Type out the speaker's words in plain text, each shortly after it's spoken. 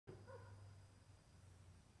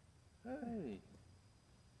Hey,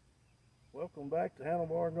 welcome back to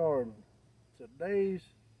Handlebar Garden. Today's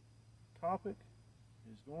topic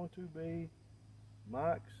is going to be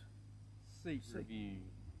Mike's seat review.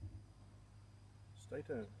 Stay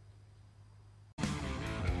tuned.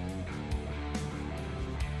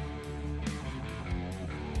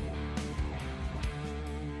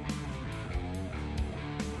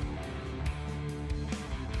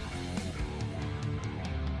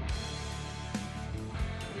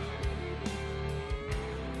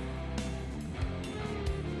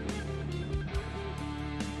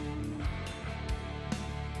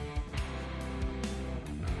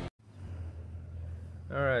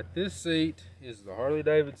 Alright, this seat is the Harley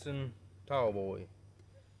Davidson Tall Boy.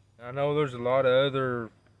 I know there's a lot of other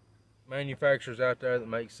manufacturers out there that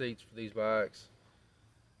make seats for these bikes,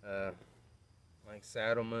 like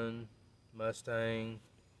Saddleman, Mustang,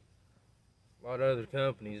 a lot of other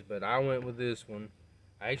companies, but I went with this one.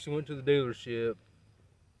 I actually went to the dealership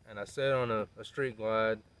and I sat on a street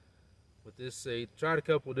glide with this seat. Tried a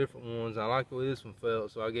couple of different ones. I like the way this one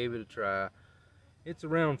felt, so I gave it a try. It's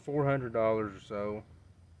around $400 or so.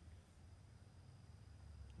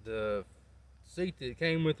 The seat that it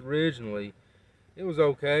came with originally, it was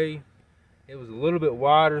okay. It was a little bit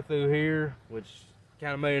wider through here, which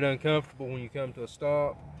kind of made it uncomfortable when you come to a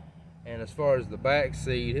stop. And as far as the back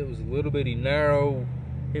seat, it was a little bitty narrow.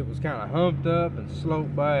 It was kind of humped up and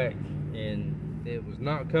sloped back, and it was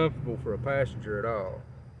not comfortable for a passenger at all.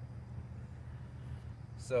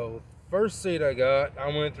 So first seat I got, I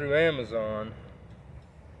went through Amazon.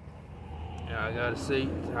 I got a seat.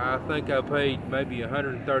 I think I paid maybe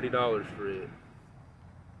 $130 for it.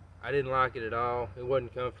 I didn't like it at all. It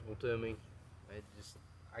wasn't comfortable to me.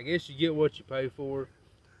 I guess you get what you pay for.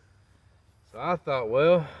 So I thought,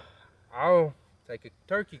 well, I'll take a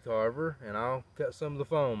turkey carver and I'll cut some of the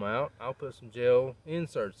foam out. I'll put some gel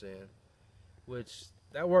inserts in, which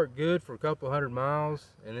that worked good for a couple hundred miles,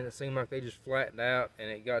 and then it seemed like they just flattened out and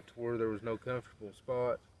it got to where there was no comfortable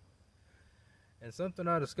spot. And something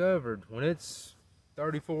I discovered, when it's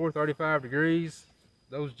 34, 35 degrees,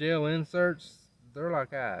 those gel inserts, they're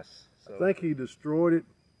like ice. So, I think he destroyed it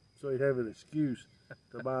so he'd have an excuse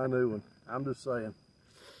to buy a new one. I'm just saying.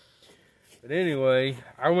 But anyway,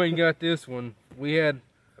 I went and got this one. We had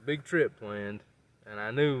a big trip planned, and I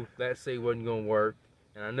knew that seat wasn't going to work,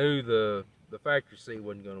 and I knew the factory seat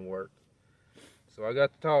wasn't going to work. So I got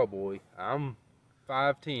the Tall Boy. I'm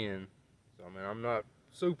 5'10", so I mean, I'm not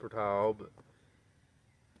super tall, but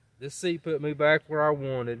this seat put me back where I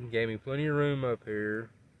wanted and gave me plenty of room up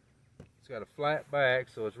here. It's got a flat back,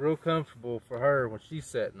 so it's real comfortable for her when she's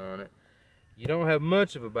sitting on it. You don't have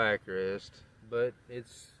much of a backrest, but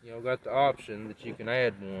it's, you know, got the option that you can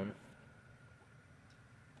add one.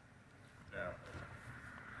 Now,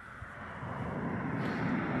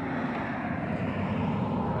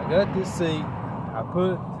 I got this seat. I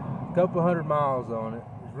put a couple hundred miles on it.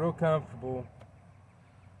 It's real comfortable.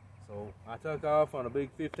 So I took off on a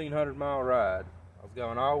big 1,500 mile ride. I was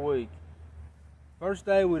going all week. First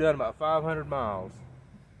day we done about 500 miles.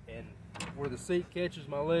 And where the seat catches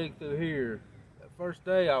my leg through here, that first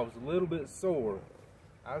day I was a little bit sore.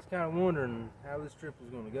 I was kind of wondering how this trip was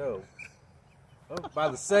going to go. Well, by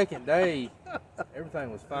the second day, everything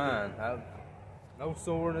was fine. No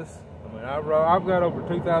soreness. I mean, I've got over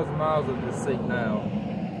 2,000 miles of this seat now,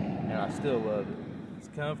 and I still love it. It's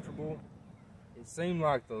comfortable. It seemed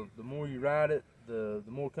like the more you ride it, the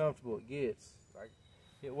more comfortable it gets. Like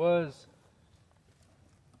it was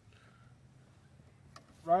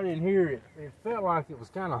right in here, it felt like it was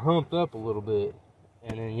kind of humped up a little bit,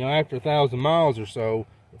 and then, you know, after 1,000 miles or so,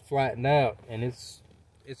 it flattened out, and it's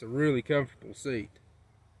a really comfortable seat.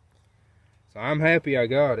 So I'm happy I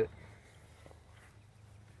got it.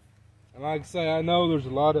 And like I say, I know there's a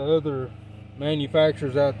lot of other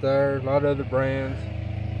manufacturers out there, a lot of other brands.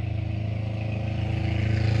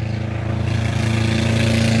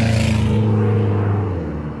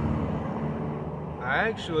 I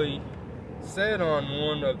actually sat on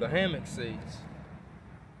one of the hammock seats,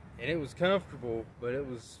 and it was comfortable, but it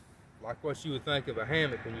was like what you would think of a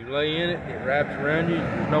hammock. When you lay in it, it wraps around you,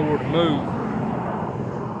 there's nowhere to move.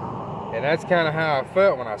 And that's kind of how I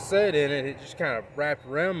felt when I sat in it. It just kind of wrapped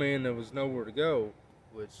around me and there was nowhere to go,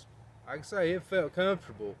 which, like I say, it felt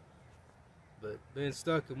comfortable. But being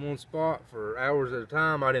stuck in one spot for hours at a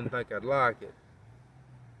time, I didn't think I'd like it.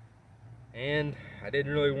 And I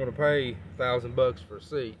didn't really want to pay $1,000 for a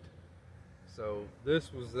seat. So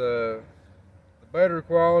this was the better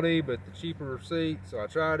quality but the cheaper seat, so I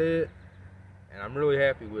tried it and I'm really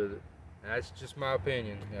happy with it. And that's just my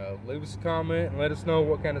opinion. Leave us a comment and let us know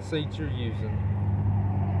what kind of seats you're using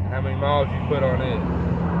and how many miles you put on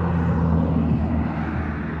it.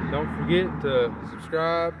 Don't forget to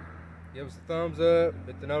subscribe, give us a thumbs up,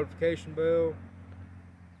 hit the notification bell.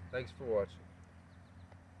 Thanks for watching.